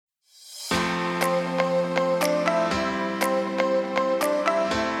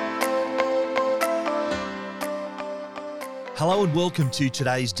Hello and welcome to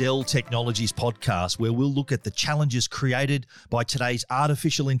today's Dell Technologies podcast, where we'll look at the challenges created by today's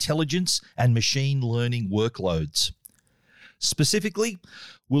artificial intelligence and machine learning workloads. Specifically,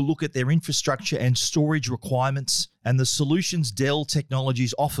 we'll look at their infrastructure and storage requirements and the solutions Dell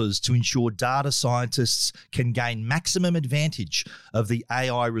Technologies offers to ensure data scientists can gain maximum advantage of the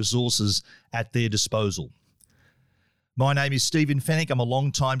AI resources at their disposal. My name is Stephen Fennick. I'm a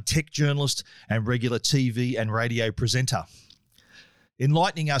long-time tech journalist and regular TV and radio presenter.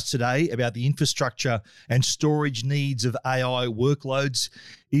 Enlightening us today about the infrastructure and storage needs of AI workloads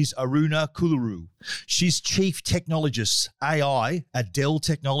is Aruna Kuluru. She's Chief Technologist AI at Dell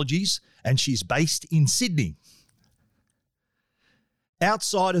Technologies, and she's based in Sydney.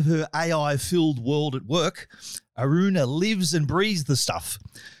 Outside of her AI-filled world at work, Aruna lives and breathes the stuff.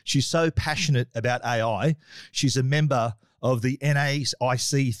 She's so passionate about AI, she's a member of the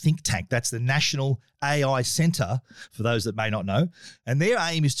NAIC think tank. That's the National AI Centre, for those that may not know. And their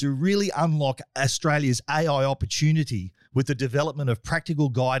aim is to really unlock Australia's AI opportunity with the development of practical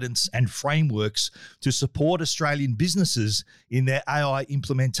guidance and frameworks to support Australian businesses in their AI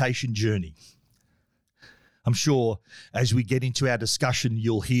implementation journey. I'm sure as we get into our discussion,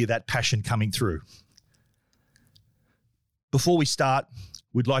 you'll hear that passion coming through. Before we start,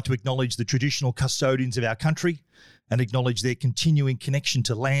 we'd like to acknowledge the traditional custodians of our country and acknowledge their continuing connection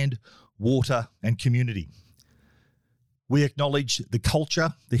to land, water, and community. We acknowledge the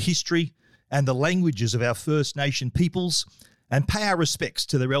culture, the history, and the languages of our First Nation peoples and pay our respects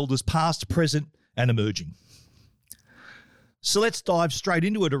to their elders past, present, and emerging. So let's dive straight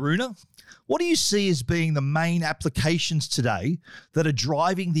into it, Aruna. What do you see as being the main applications today that are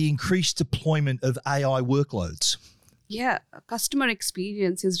driving the increased deployment of AI workloads? Yeah, customer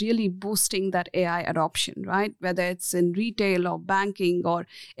experience is really boosting that AI adoption, right? Whether it's in retail or banking or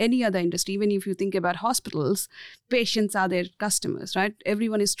any other industry, even if you think about hospitals, patients are their customers, right?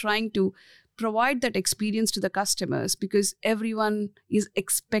 Everyone is trying to provide that experience to the customers because everyone is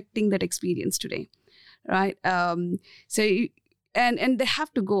expecting that experience today, right? And they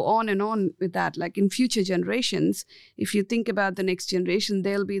have to go on and on with that. Like in future generations, if you think about the next generation,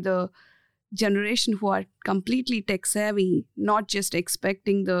 they'll be the generation who are completely tech savvy, not just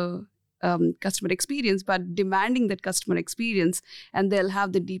expecting the customer experience, but demanding that customer experience, and they'll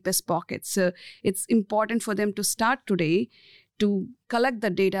have the deepest pockets. So it's important for them to start today to collect the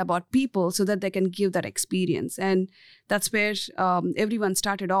data about people so that they can give that experience. And that's where everyone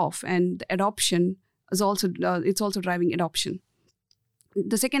started off, and adoption is also, it's also driving adoption.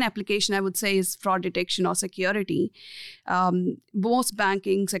 The second application I would say is fraud detection or security. Most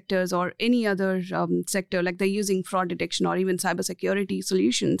banking sectors or any other sector, like they're using fraud detection or even cybersecurity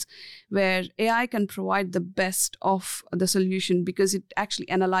solutions where AI can provide the best of the solution because it actually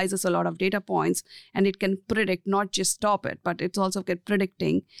analyzes a lot of data points and it can predict, not just stop it, but it's also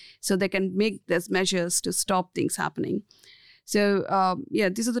predicting, so they can make these measures to stop things happening. So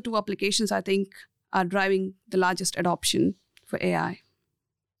these are the two applications I think are driving the largest adoption for AI.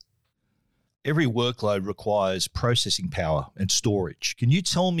 Every workload requires processing power and storage. Can you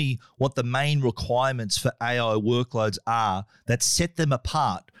tell me what the main requirements for AI workloads are that set them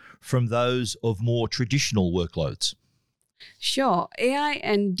apart from those of more traditional workloads? Sure. AI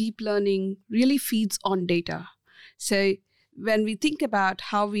and deep learning really feeds on data. So when we think about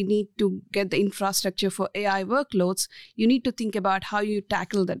how we need to get the infrastructure for AI workloads, you need to think about how you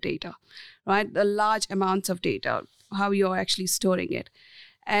tackle the data, right? The large amounts of data, how you're actually storing it.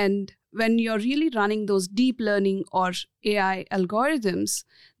 And when you're really running those deep learning or AI algorithms,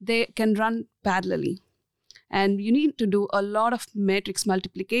 they can run parallelly. And you need to do a lot of matrix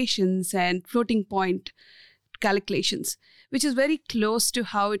multiplications and floating point calculations, which is very close to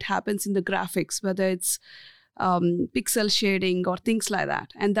how it happens in the graphics, whether it's pixel shading or things like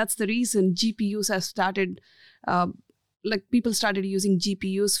that. And that's the reason GPUs have started, people started using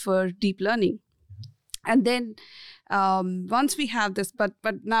GPUs for deep learning. And then once we have this, but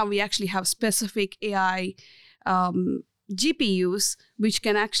now we actually have specific AI GPUs, which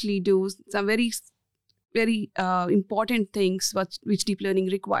can actually do some very, very important things which deep learning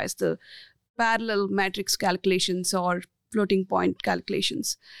requires, the parallel matrix calculations or floating point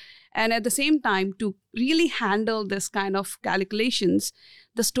calculations. And at the same time, to really handle this kind of calculations,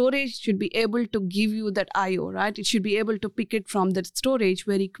 the storage should be able to give you that I/O, right? It should be able to pick it from the storage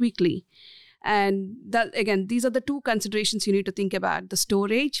very quickly. And that, again, these are the two considerations you need to think about. The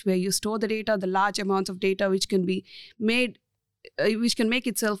storage, where you store the data, the large amounts of data which can be made, which can make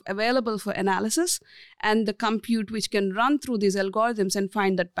itself available for analysis, and the compute which can run through these algorithms and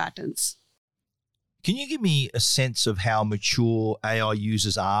find that patterns. Can you give me a sense of how mature AI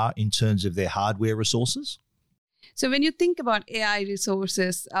users are in terms of their hardware resources? So when you think about AI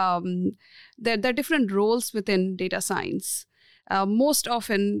resources, there are different roles within data science. Most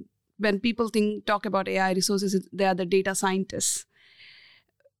often, when people talk about AI resources, they are the data scientists.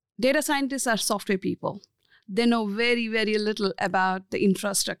 Data scientists are software people. They know very, very little about the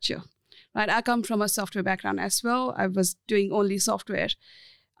infrastructure. Right? I come from a software background as well. I was doing only software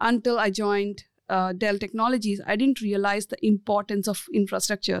until I joined Dell Technologies. I didn't realize the importance of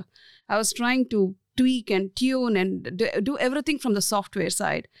infrastructure. I was trying to tweak and tune and do everything from the software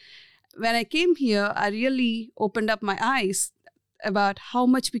side. When I came here, I really opened up my eyes about how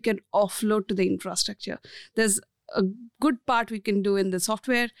much we can offload to the infrastructure. There's a good part we can do in the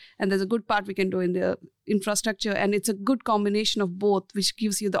software, and there's a good part we can do in the infrastructure. And it's a good combination of both, which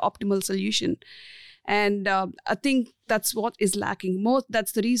gives you the optimal solution. And I think that's what is lacking.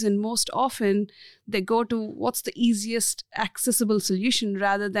 That's the reason most often they go to what's the easiest accessible solution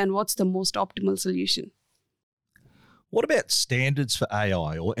rather than what's the most optimal solution. What about standards for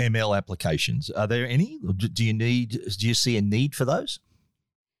AI or ML applications? Are there any? Do you see a need for those?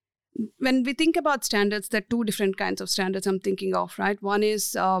 When we think about standards, there are two different kinds of standards I'm thinking of, right? One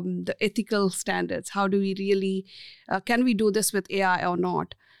is the ethical standards. How do we really, can we do this with AI or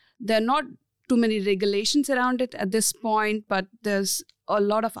not? There are not too many regulations around it at this point, but there's a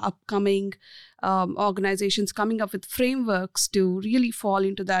lot of upcoming organizations coming up with frameworks to really fall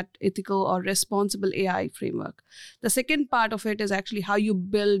into that ethical or responsible AI framework. The second part of it is actually how you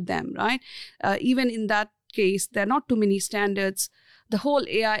build them, right? Even in that case, there are not too many standards. The whole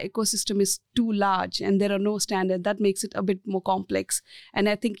AI ecosystem is too large and there are no standards. That makes it a bit more complex. And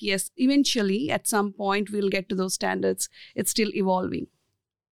I think, yes, eventually at some point we'll get to those standards. It's still evolving.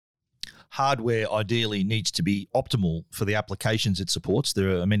 Hardware ideally needs to be optimal for the applications it supports.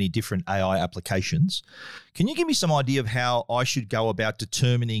 There are many different AI applications. Can you give me some idea of how I should go about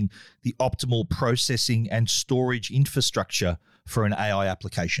determining the optimal processing and storage infrastructure for an AI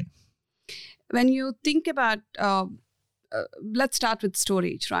application? When you think about, let's start with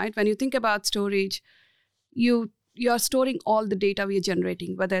storage, right? When you think about storage, you're storing all the data we are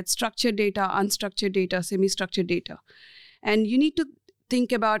generating, whether it's structured data, unstructured data, semi-structured data. And you need to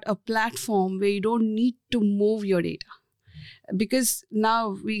think about a platform where you don't need to move your data, because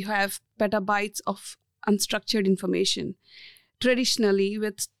now we have petabytes of unstructured information. Traditionally,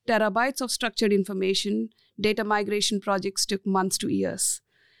 with terabytes of structured information, data migration projects took months to years.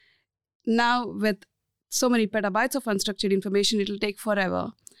 Now, with so many petabytes of unstructured information, it'll take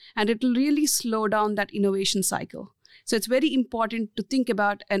forever, and it'll really slow down that innovation cycle. So it's very important to think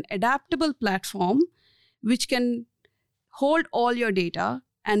about an adaptable platform which can hold all your data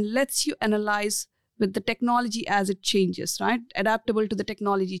and lets you analyze with the technology as it changes, right? Adaptable to the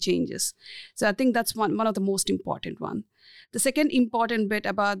technology changes. So I think that's one of the most important one. The second important bit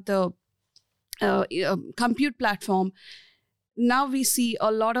about the compute platform, now we see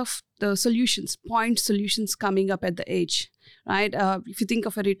a lot of the solutions, point solutions coming up at the edge, right? If you think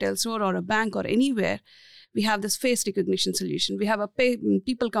of a retail store or a bank or anywhere, we have this face recognition solution. We have a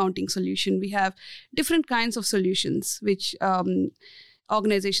people counting solution. We have different kinds of solutions which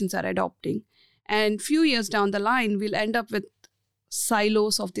organizations are adopting. And few years down the line, we'll end up with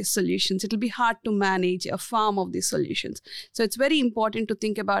silos of these solutions. It'll be hard to manage a farm of these solutions. So it's very important to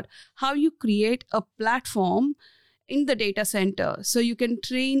think about how you create a platform in the data center so you can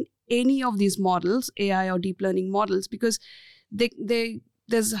train any of these models, AI or deep learning models, because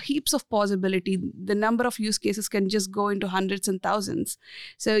there's heaps of possibility. The number of use cases can just go into hundreds and thousands.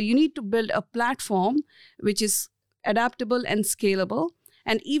 So you need to build a platform which is adaptable and scalable.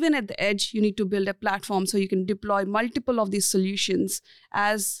 And even at the edge, you need to build a platform so you can deploy multiple of these solutions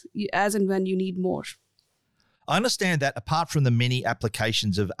as and when you need more. I understand that apart from the many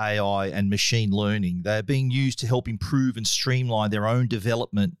applications of AI and machine learning, they're being used to help improve and streamline their own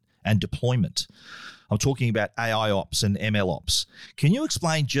development and deployment. I'm talking about AI ops and ML ops. Can you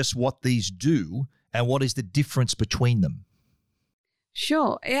explain just what these do and what is the difference between them?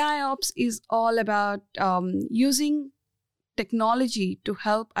 Sure. AI ops is all about using technology to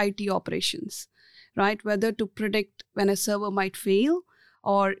help IT operations, right? Whether to predict when a server might fail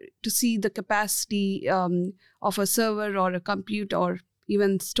or to see the capacity of a server or a compute or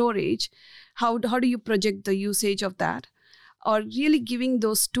even storage. How do you project the usage of that? Or really giving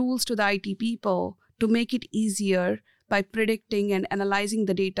those tools to the IT people to make it easier by predicting and analyzing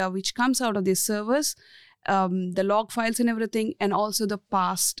the data which comes out of these servers, the log files and everything, and also the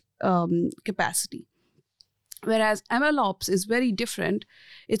past capacity. Whereas MLOps is very different.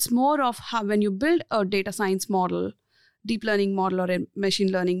 It's more of how when you build a data science model, deep learning model or a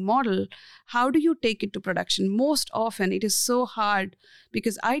machine learning model, how do you take it to production? Most often it is so hard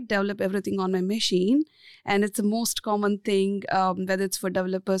because I develop everything on my machine, and it's the most common thing, whether it's for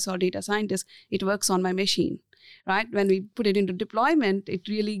developers or data scientists, it works on my machine, right? When we put it into deployment, it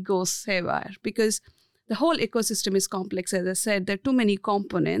really goes haywire because the whole ecosystem is complex. As I said, there are too many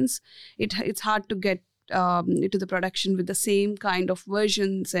components. It's hard to get into the production with the same kind of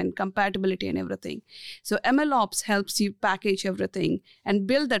versions and compatibility and everything. So MLOps helps you package everything and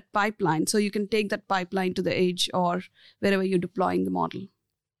build that pipeline so you can take that pipeline to the edge or wherever you're deploying the model.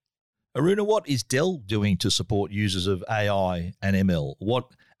 Aruna, what is Dell doing to support users of AI and ML? What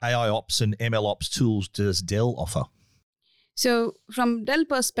AI ops and ML ops tools does Dell offer? So from Dell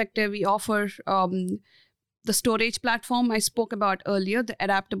perspective, we offer the storage platform I spoke about earlier, the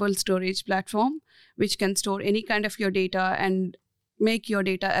adaptable storage platform, which can store any kind of your data and make your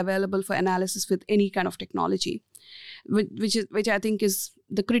data available for analysis with any kind of technology, which I think is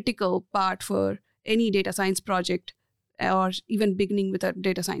the critical part for any data science project or even beginning with a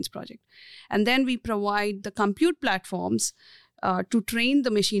data science project. And then we provide the compute platforms to train the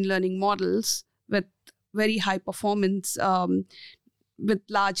machine learning models with very high performance with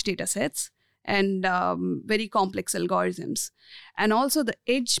large data sets and very complex algorithms. And also the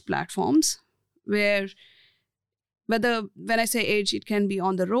edge platforms where when I say edge, it can be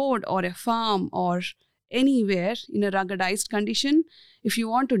on the road or a farm or anywhere in a ruggedized condition. If you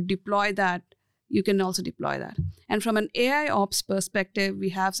want to deploy that, you can also deploy that. And from an AI ops perspective, we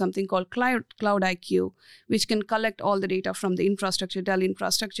have something called Cloud IQ, which can collect all the data from the infrastructure, Dell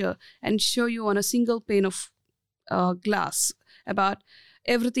infrastructure, and show you on a single pane of glass about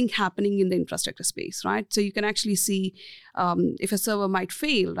everything happening in the infrastructure space, right? So you can actually see if a server might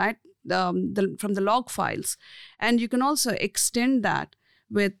fail, right, from the log files. And you can also extend that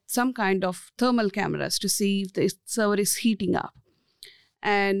with some kind of thermal cameras to see if the server is heating up.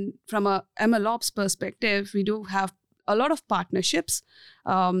 And from a MLOps perspective, we do have a lot of partnerships.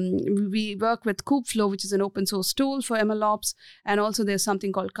 We work with Kubeflow, which is an open source tool for MLOps. And also there's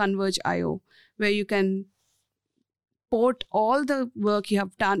something called Converge.io, where you can port all the work you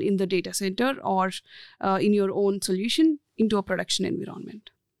have done in the data center or in your own solution into a production environment.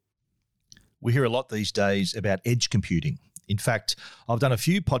 We hear a lot these days about edge computing. In fact, I've done a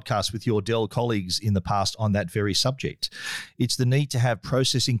few podcasts with your Dell colleagues in the past on that very subject. It's the need to have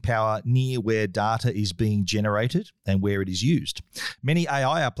processing power near where data is being generated and where it is used. Many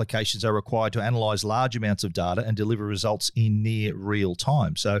AI applications are required to analyze large amounts of data and deliver results in near real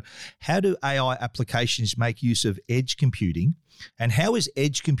time. So how do AI applications make use of edge computing, and how is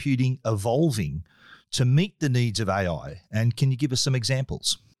edge computing evolving to meet the needs of AI? And can you give us some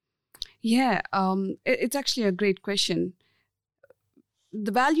examples? Yeah, it's actually a great question.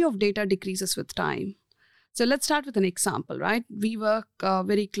 The value of data decreases with time. So let's start with an example, right? We work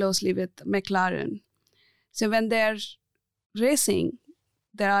very closely with McLaren. So when they're racing,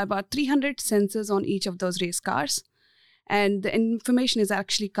 there are about 300 sensors on each of those race cars, and the information is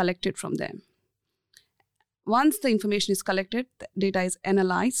actually collected from them. Once the information is collected, the data is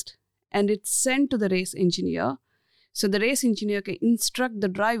analyzed, and it's sent to the race engineer. So the race engineer can instruct the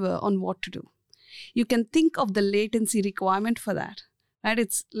driver on what to do. You can think of the latency requirement for that. Right?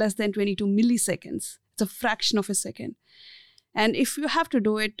 It's less than 22 milliseconds. It's a fraction of a second. And if you have to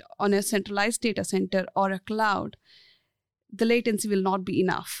do it on a centralized data center or a cloud, the latency will not be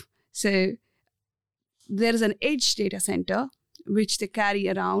enough. So there is an edge data center which they carry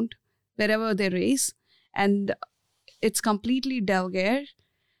around wherever they race, and it's completely Dell gear,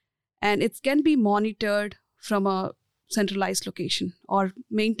 and it can be monitored from a centralized location or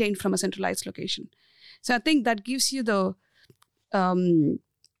maintained from a centralized location. So I think that gives you the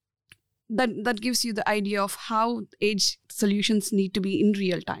that gives you the idea of how edge solutions need to be in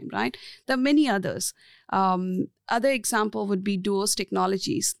real time, right? There are many others. Other example would be Duos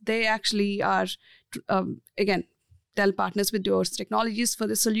Technologies. They actually are, again, Dell partners with Duos Technologies for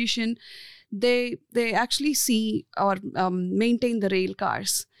the solution. They actually see or maintain the rail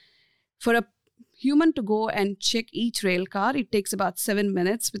cars. For a human to go and check each rail car, it takes about 7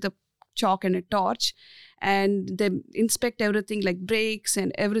 minutes with a chalk and a torch, and they inspect everything like brakes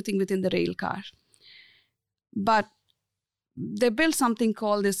and everything within the rail car. But they built something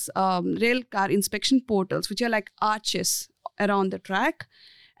called this rail car inspection portals, which are like arches around the track,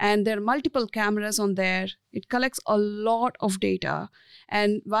 and there are multiple cameras on there. It collects a lot of data,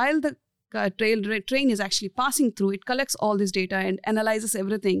 and while the train is actually passing through, it collects all this data and analyzes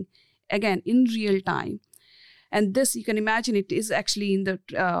everything, again, in real time. And this, you can imagine, it is actually in the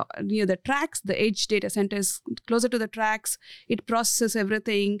near the tracks. The edge data center is closer to the tracks. It processes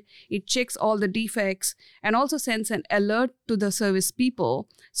everything. It checks all the defects and also sends an alert to the service people.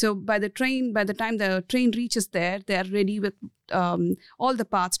 So by the time the train reaches there, they are ready with all the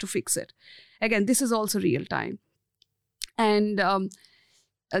parts to fix it. Again, this is also real time. And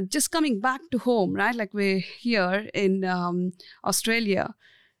just coming back to home, right? Like we're here in Australia.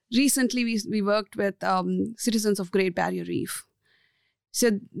 Recently, we worked with citizens of Great Barrier Reef.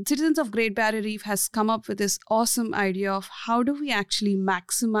 So Citizens of Great Barrier Reef has come up with this awesome idea of how do we actually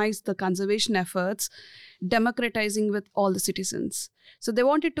maximize the conservation efforts, democratizing with all the citizens. So they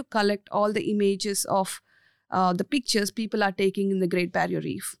wanted to collect all the images of the pictures people are taking in the Great Barrier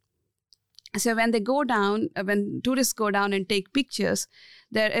Reef. So when tourists go down and take pictures,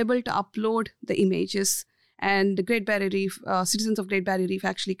 they're able to upload the images, and the Great Barrier Reef, citizens of Great Barrier Reef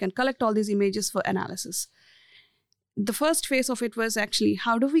actually can collect all these images for analysis. The first phase of it was actually,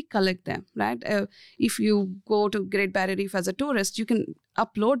 how do we collect them, right? If you go to Great Barrier Reef as a tourist, you can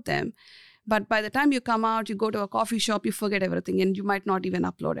upload them. But by the time you come out, you go to a coffee shop, you forget everything, and you might not even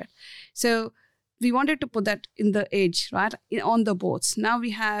upload it. So we wanted to put that in the edge, right, on the boats. Now we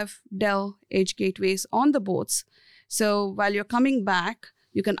have Dell Edge gateways on the boats. So while you're coming back,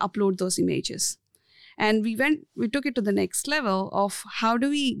 you can upload those images. And we took it to the next level of how do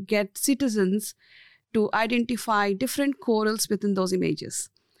we get citizens to identify different corals within those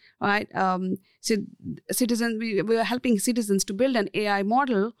images, right? So we were helping citizens to build an AI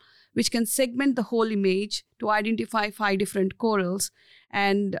model which can segment the whole image to identify 5 different corals.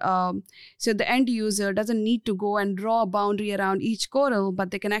 And so the end user doesn't need to go and draw a boundary around each coral,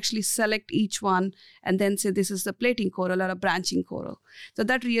 but they can actually select each one and then say this is a plating coral or a branching coral. So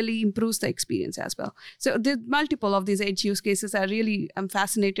that really improves the experience as well. So the multiple of these edge use cases I'm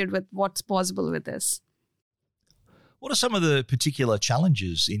fascinated with what's possible with this. What are some of the particular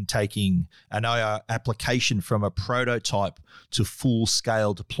challenges in taking an AI application from a prototype to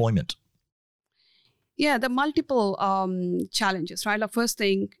full-scale deployment? Yeah, the multiple challenges, right? The first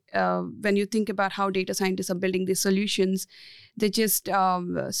thing, when you think about how data scientists are building these solutions, they just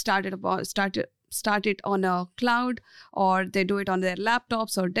start it on a cloud, or they do it on their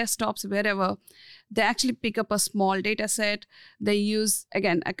laptops or desktops, wherever. They actually pick up a small data set. They use,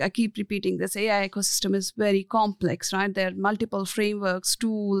 again, I keep repeating this, AI ecosystem is very complex, right? There are multiple frameworks,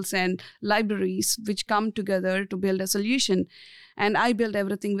 tools, and libraries which come together to build a solution. And I build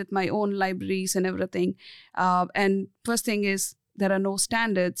everything with my own libraries and everything. And first thing is, there are no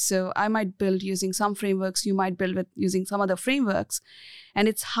standards. So I might build using some frameworks, you might build using some other frameworks. And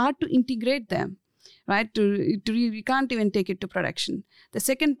it's hard to integrate them, right? We can't even take it to production. The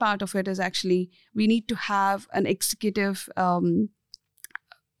second part of it is actually, we need to have an executive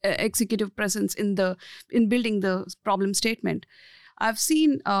presence in building the problem statement. I've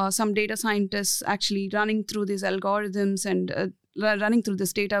seen some data scientists actually running through these algorithms and running through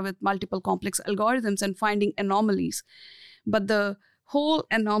this data with multiple complex algorithms and finding anomalies. But the whole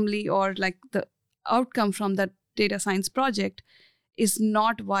anomaly, or like the outcome from that data science project, is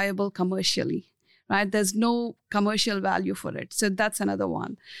not viable commercially, right? There's no commercial value for it. So that's another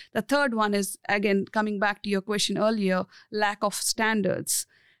one. The third one is, again, coming back to your question earlier, lack of standards,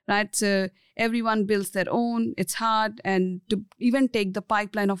 right? So everyone builds their own. It's hard. And to even take the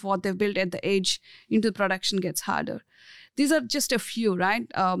pipeline of what they've built at the edge into production gets harder. These are just a few, right?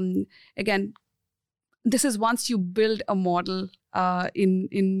 Again, this is once you build a model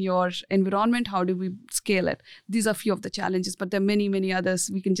in your environment, how do we scale it? These are a few of the challenges, but there are many, many others.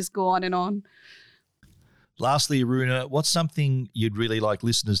 We can just go on and on. Lastly, Aruna, what's something you'd really like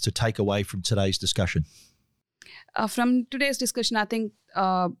listeners to take away from today's discussion? From today's discussion, I think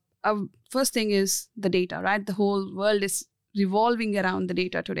first thing is the data, right? The whole world is revolving around the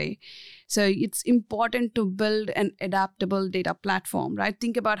data today. So it's important to build an adaptable data platform, right?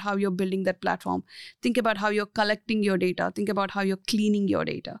 Think about how you're building that platform. Think about how you're collecting your data. Think about how you're cleaning your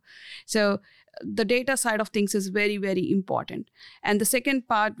data. So the data side of things is very, very important. And the second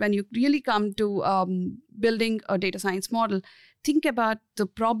part, when you really come to building a data science model, think about the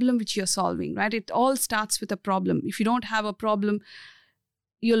problem which you're solving, right? It all starts with a problem. If you don't have a problem,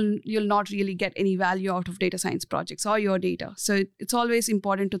 you'll not really get any value out of data science projects or your data. So it's always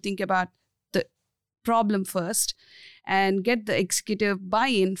important to think about the problem first and get the executive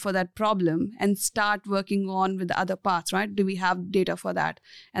buy-in for that problem and start working on with the other parts, right? Do we have data for that?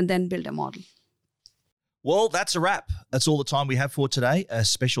 And then build a model. Well, that's a wrap. That's all the time we have for today. A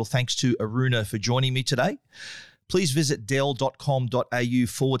special thanks to Aruna for joining me today. Please visit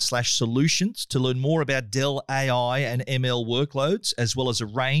dell.com.au/solutions to learn more about Dell AI and ML workloads, as well as a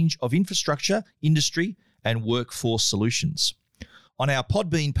range of infrastructure, industry, and workforce solutions. On our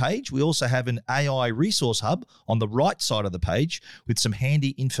Podbean page, we also have an AI resource hub on the right side of the page with some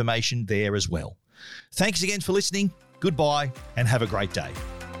handy information there as well. Thanks again for listening. Goodbye and have a great day.